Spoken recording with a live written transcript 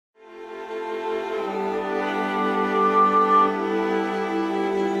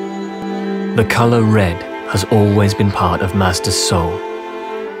The color red has always been part of Mazda's soul.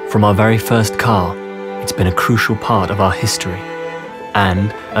 From our very first car, it's been a crucial part of our history.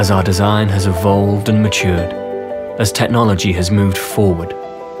 And as our design has evolved and matured, as technology has moved forward,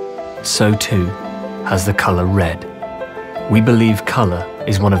 so too has the color red. We believe color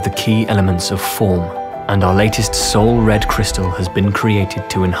is one of the key elements of form, and our latest Soul Red crystal has been created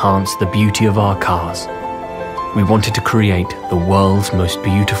to enhance the beauty of our cars. We wanted to create the world's most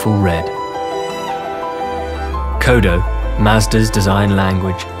beautiful red. Kodo, Mazda's design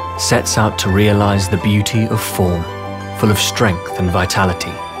language, sets out to realize the beauty of form, full of strength and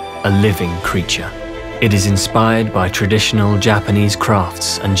vitality, a living creature. It is inspired by traditional Japanese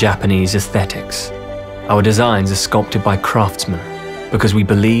crafts and Japanese aesthetics. Our designs are sculpted by craftsmen because we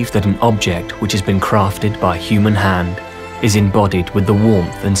believe that an object which has been crafted by human hand is embodied with the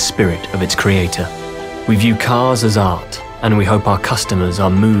warmth and spirit of its creator. We view cars as art, and we hope our customers are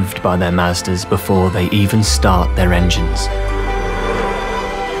moved by their Mazdas before they even start their engines.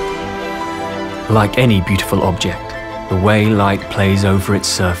 Like any beautiful object, the way light plays over its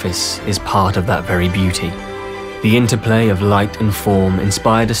surface is part of that very beauty. The interplay of light and form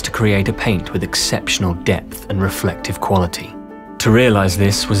inspired us to create a paint with exceptional depth and reflective quality. To realize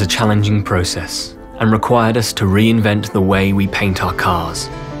this was a challenging process and required us to reinvent the way we paint our cars.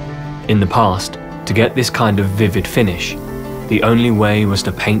 In the past, to get this kind of vivid finish, the only way was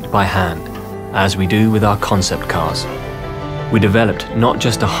to paint by hand, as we do with our concept cars. We developed not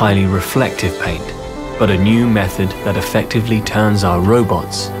just a highly reflective paint, but a new method that effectively turns our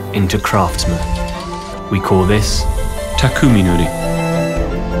robots into craftsmen. We call this Takuminori.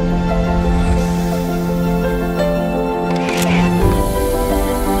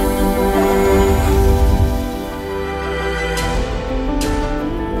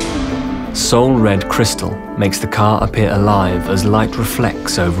 Soul Red crystal makes the car appear alive as light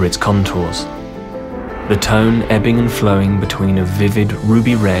reflects over its contours. The tone ebbing and flowing between a vivid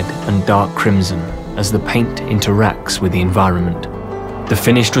ruby red and dark crimson as the paint interacts with the environment. The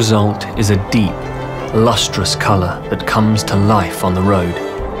finished result is a deep, lustrous color that comes to life on the road.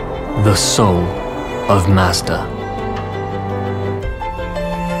 The soul of Mazda.